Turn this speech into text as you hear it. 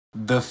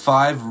The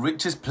 5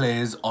 richest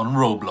players on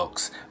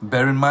Roblox.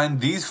 Bear in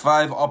mind, these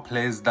 5 are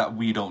players that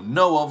we don't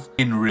know of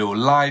in real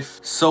life,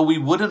 so we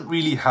wouldn't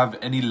really have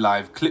any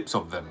live clips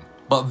of them.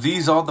 But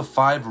these are the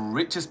 5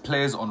 richest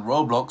players on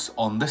Roblox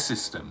on the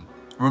system.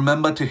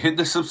 Remember to hit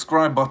the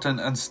subscribe button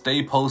and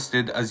stay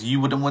posted, as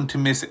you wouldn't want to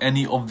miss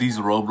any of these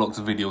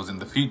Roblox videos in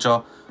the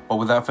future. But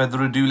without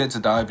further ado, let's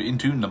dive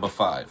into number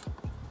 5.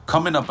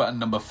 Coming up at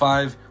number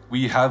 5,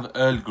 we have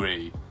Earl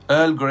Grey.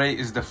 Earl Grey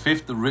is the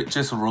 5th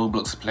richest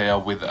Roblox player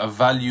with a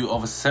value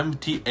of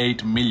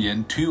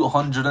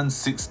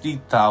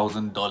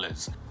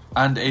 $78,260,000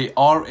 and a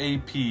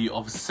RAP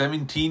of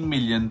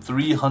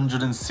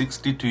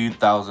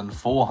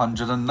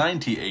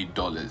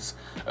 $17,362,498.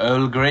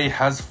 Earl Grey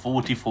has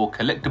 44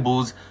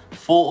 collectibles,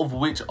 4 of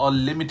which are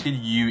limited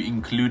U,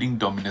 including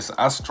Dominus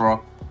Astra,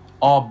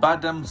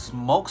 Arbadam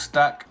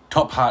Smokestack,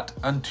 Top Hat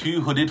and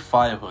 2 hooded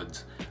fire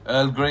hoods.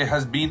 Earl Grey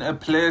has been a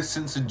player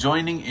since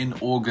joining in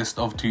August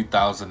of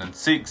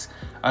 2006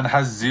 and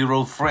has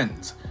 0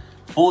 friends,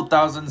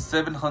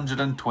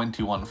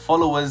 4,721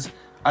 followers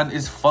and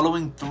is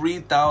following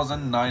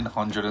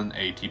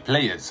 3,980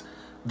 players.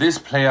 This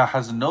player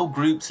has no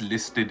groups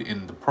listed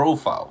in the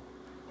profile.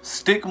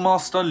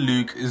 Stickmaster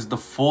Luke is the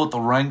 4th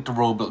ranked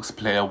Roblox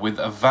player with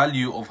a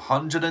value of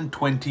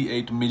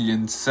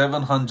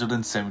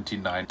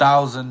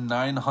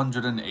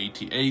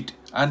 $128,779,988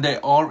 and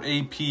a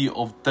RAP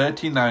of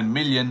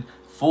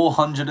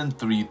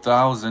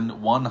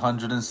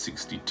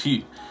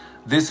 $39,403,162.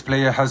 This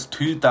player has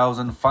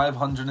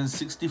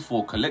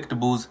 2,564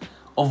 collectibles,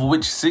 of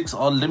which 6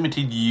 are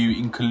limited U,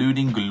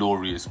 including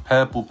Glorious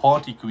Purple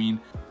Party Queen,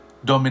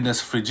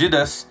 Dominus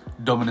Frigidus,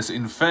 Dominus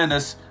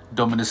Infernus,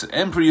 Dominus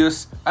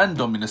Emprius and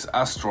Dominus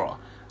Astra.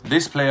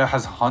 This player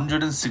has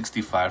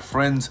 165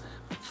 friends,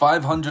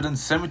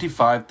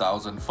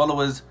 575,000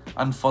 followers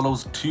and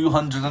follows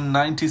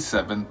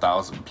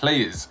 297,000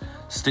 players.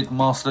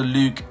 Stickmaster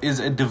Luke is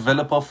a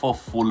developer for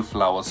Full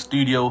Flower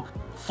Studio,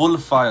 Full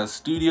Fire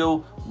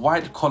Studio,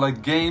 White Collar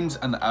Games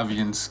and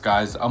Avian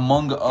Skies,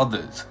 among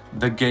others.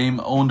 The game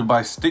owned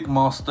by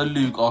Stickmaster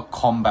Luke are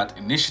Combat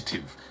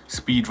Initiative,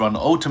 Speedrun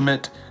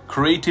Ultimate,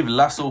 Creative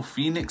Lasso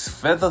Phoenix,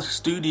 Feather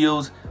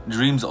Studios,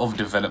 Dreams of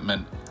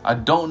Development, I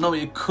Don't Know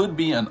It Could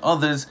Be and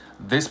others.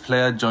 This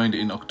player joined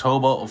in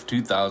October of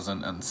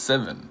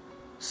 2007.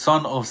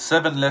 Son of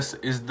Sevenless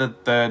is the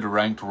 3rd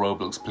ranked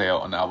Roblox player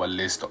on our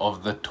list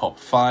of the top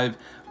 5.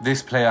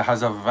 This player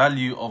has a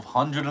value of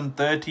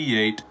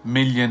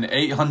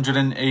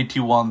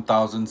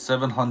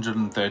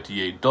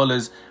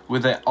 $138,881,738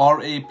 with a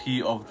RAP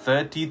of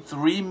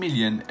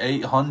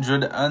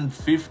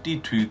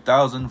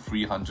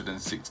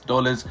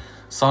 $33,852,306.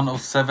 Son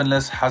of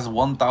Sevenless has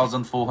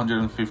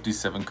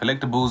 1,457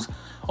 collectibles,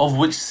 of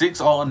which 6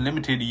 are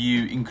unlimited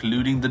U,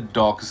 including the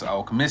Darkest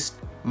Alchemist,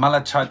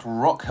 Malachite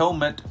Rock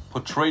Helmet,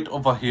 Portrait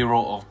of a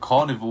Hero of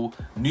Carnival,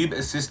 Noob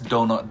Assist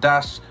Donut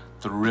Dash,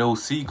 Thrill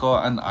Seeker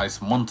and Ice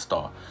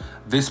Monster.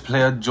 This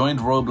player joined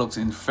Roblox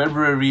in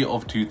February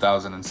of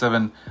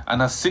 2007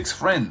 and has 6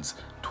 friends,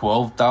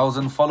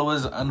 12,000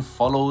 followers and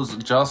follows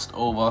just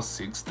over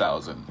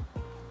 6,000.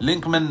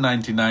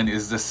 Linkman99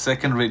 is the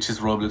 2nd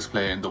richest Roblox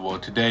player in the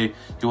world today.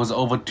 He has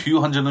over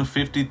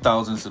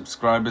 250,000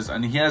 subscribers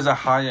and he has a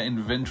higher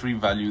inventory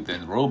value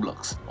than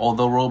Roblox.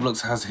 Although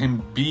Roblox has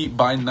him beat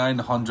by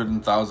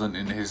 900,000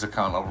 in his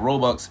account of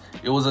Robux,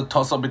 it was a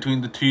toss up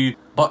between the two.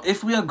 But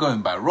if we are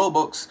going by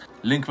Robux,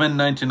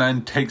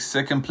 Linkman99 takes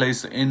 2nd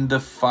place in the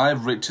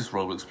 5 richest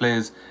Roblox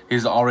players.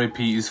 His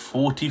RAP is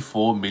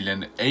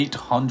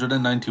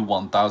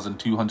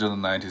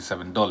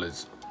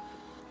 $44,891,297.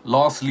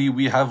 Lastly,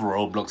 we have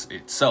Roblox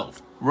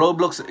itself.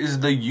 Roblox is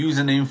the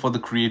username for the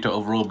creator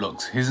of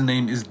Roblox. His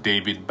name is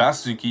David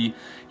Baszucki.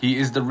 He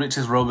is the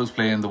richest Roblox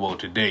player in the world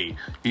today.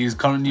 He is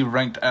currently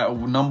ranked at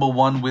number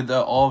 1 with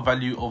a R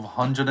value of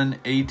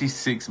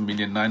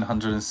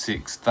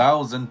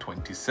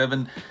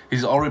 $186,906,027.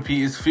 His RAP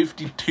is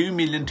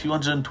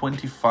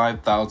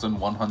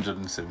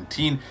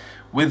 $52,225,117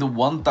 with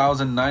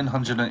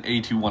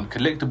 1,981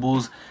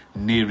 collectibles,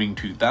 nearing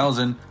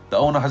 2,000. The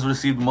owner has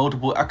received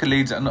multiple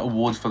accolades and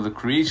awards for the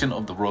creation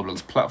of the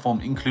Roblox platform,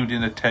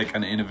 including a Tech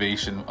and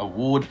Innovation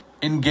Award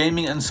in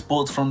Gaming and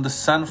Sports from the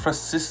San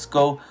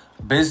Francisco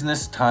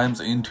Business Times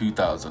in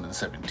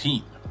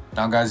 2017.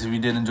 Now guys, if you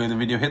did enjoy the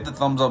video, hit the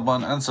thumbs up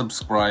button and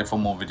subscribe for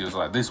more videos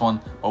like this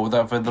one. But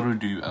without further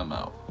ado, I'm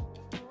out.